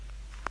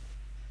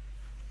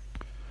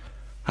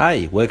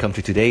Hi, welcome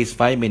to today's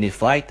 5-minute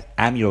flight.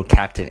 I'm your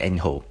captain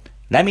Enho.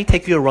 Let me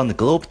take you around the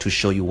globe to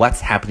show you what's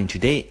happening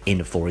today in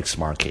the forex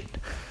market.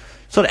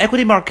 So the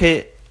equity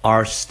market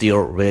are still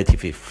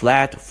relatively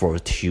flat for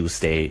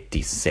Tuesday,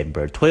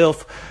 December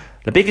 12th.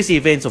 The biggest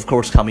events, of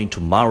course, coming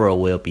tomorrow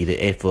will be the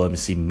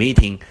FOMC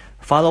meeting.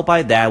 Followed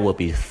by that will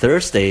be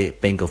Thursday,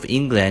 Bank of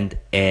England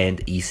and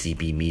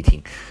ECB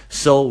meeting.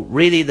 So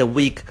really the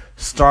week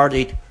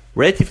started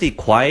relatively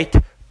quiet,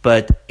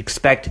 but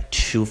expect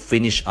to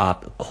finish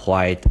up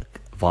quite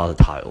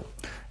volatile.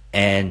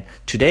 And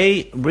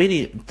today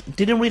really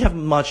didn't really have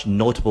much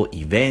notable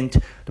event.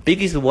 The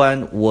biggest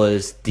one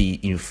was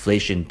the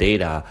inflation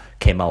data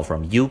came out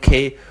from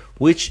UK,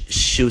 which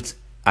shoots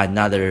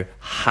another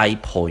high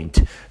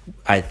point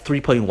at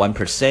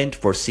 3.1%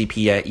 for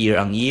CPI year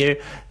on year.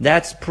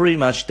 That's pretty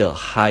much the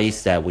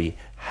highest that we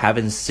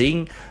haven't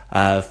seen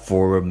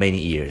for many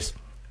years.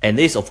 And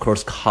this, of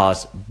course,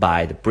 caused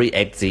by the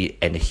Brexit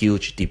and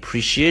huge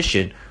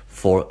depreciation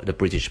for the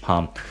British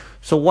pound.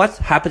 So what's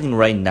happening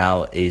right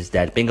now is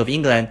that Bank of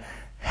England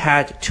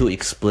had to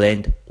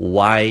explain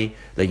why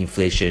the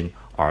inflation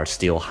are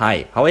still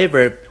high.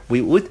 However,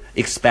 we would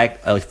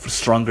expect a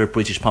stronger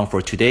British pound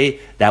for today.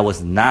 That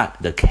was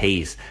not the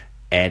case.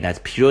 And that's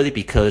purely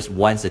because,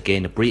 once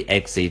again, the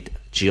Brexit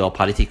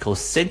geopolitical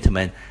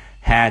sentiment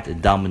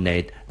had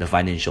dominated the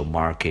financial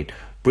market.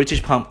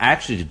 British pound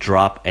actually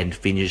dropped and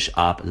finished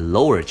up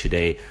lower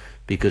today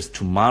because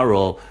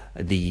tomorrow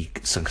the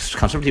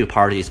Conservative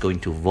Party is going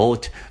to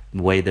vote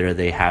whether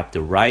they have the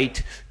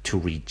right to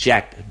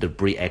reject the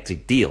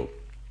Brexit deal.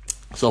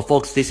 So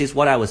folks, this is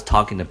what I was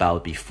talking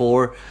about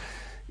before.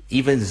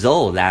 Even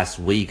though last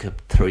week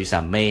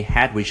Theresa May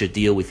had reached a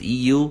deal with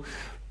EU,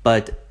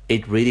 but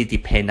it really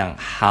depends on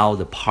how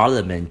the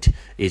parliament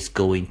is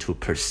going to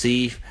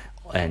perceive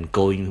and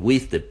going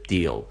with the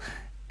deal.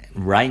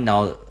 Right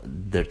now,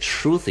 the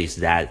truth is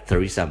that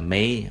Theresa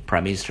May,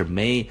 Prime Minister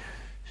May,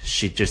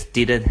 she just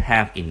didn't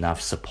have enough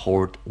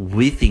support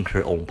within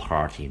her own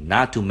party.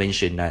 Not to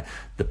mention that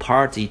the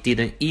party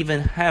didn't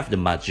even have the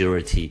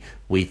majority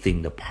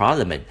within the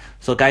parliament.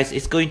 So guys,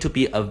 it's going to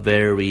be a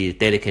very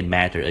delicate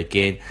matter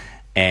again,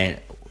 and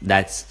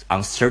that's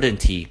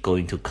uncertainty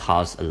going to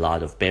cause a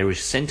lot of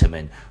bearish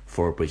sentiment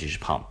for British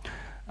pound.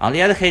 On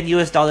the other hand,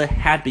 US dollar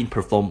had been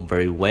performed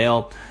very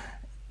well.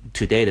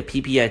 Today, the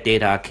PPI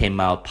data came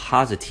out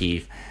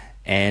positive,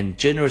 and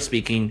generally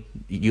speaking,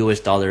 US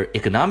dollar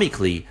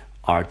economically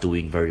are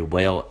doing very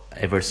well.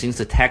 Ever since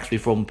the tax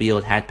reform bill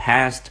had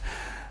passed,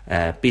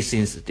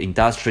 business,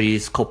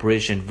 industries,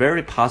 corporation,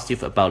 very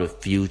positive about the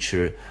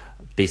future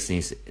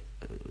business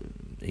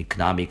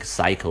economic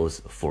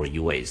cycles for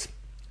US.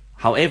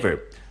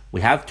 However,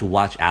 we have to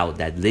watch out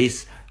that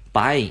this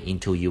buying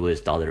into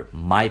US dollar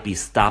might be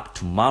stopped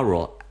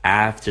tomorrow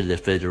after the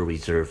Federal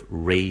Reserve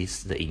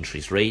raised the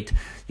interest rate.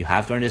 You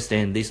have to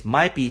understand this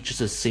might be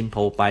just a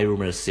simple buy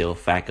rumor sell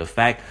fact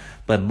effect,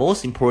 but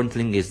most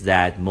importantly is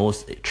that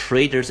most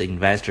traders and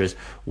investors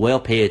will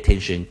pay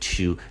attention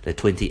to the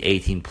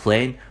 2018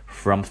 plan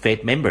from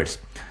Fed members.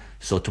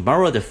 So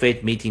tomorrow, the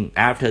Fed meeting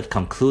after it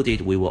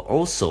concluded, we will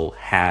also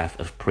have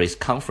a press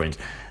conference.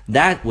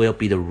 That will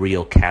be the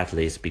real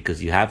catalyst,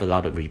 because you have a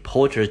lot of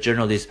reporters,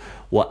 journalists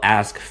will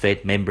ask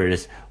Fed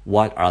members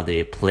what are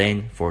their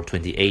plan for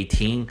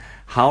 2018,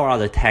 how are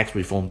the tax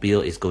reform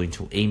bill is going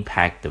to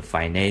impact the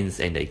finance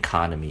and the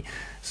economy.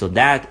 So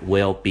that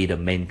will be the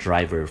main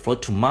driver for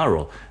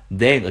tomorrow.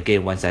 Then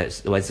again, once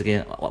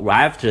again,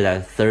 after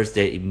that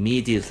Thursday,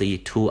 immediately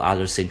two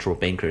other central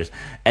bankers.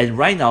 And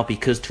right now,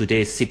 because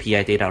today's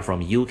CPI data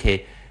from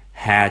UK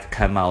had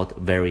come out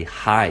very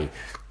high,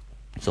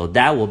 so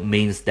that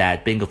means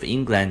that Bank of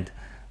England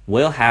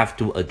will have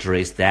to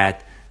address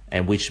that,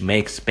 and which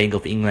makes Bank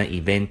of England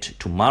event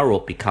tomorrow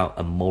become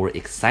a more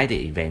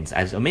exciting event.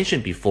 As I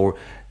mentioned before,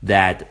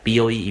 that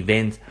BOE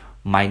event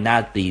might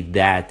not be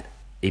that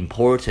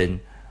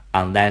important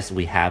unless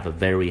we have a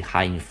very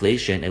high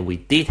inflation, and we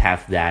did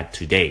have that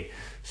today.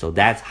 So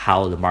that's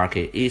how the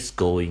market is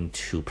going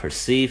to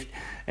perceive.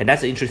 And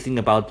that's the interesting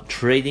about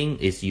trading,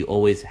 is you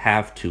always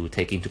have to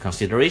take into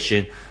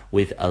consideration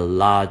with a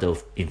lot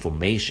of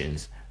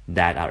informations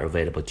that are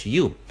available to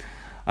you.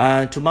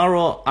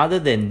 Tomorrow, other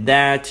than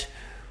that,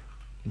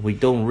 we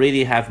don't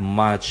really have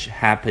much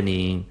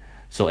happening.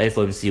 So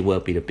FOMC will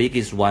be the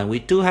biggest one. We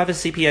do have a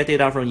CPI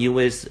data from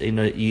US in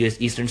the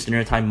US Eastern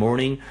Standard Time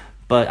morning,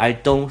 but I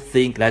don't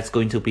think that's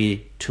going to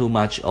be too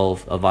much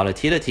of a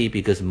volatility,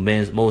 because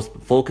most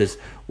focus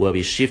will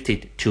be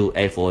shifted to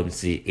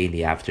FOMC in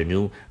the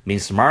afternoon.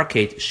 Means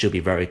market should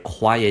be very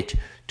quiet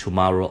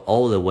tomorrow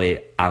all the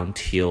way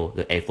until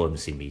the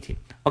FOMC meeting.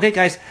 Okay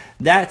guys,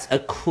 that's a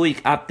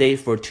quick update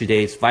for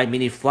today's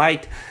 5-minute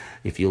flight.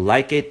 If you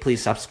like it,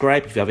 please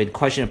subscribe. If you have any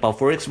question about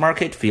Forex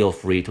market, feel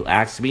free to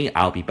ask me.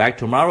 I'll be back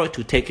tomorrow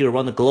to take you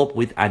around the globe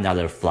with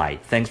another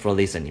flight. Thanks for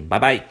listening.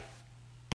 Bye-bye.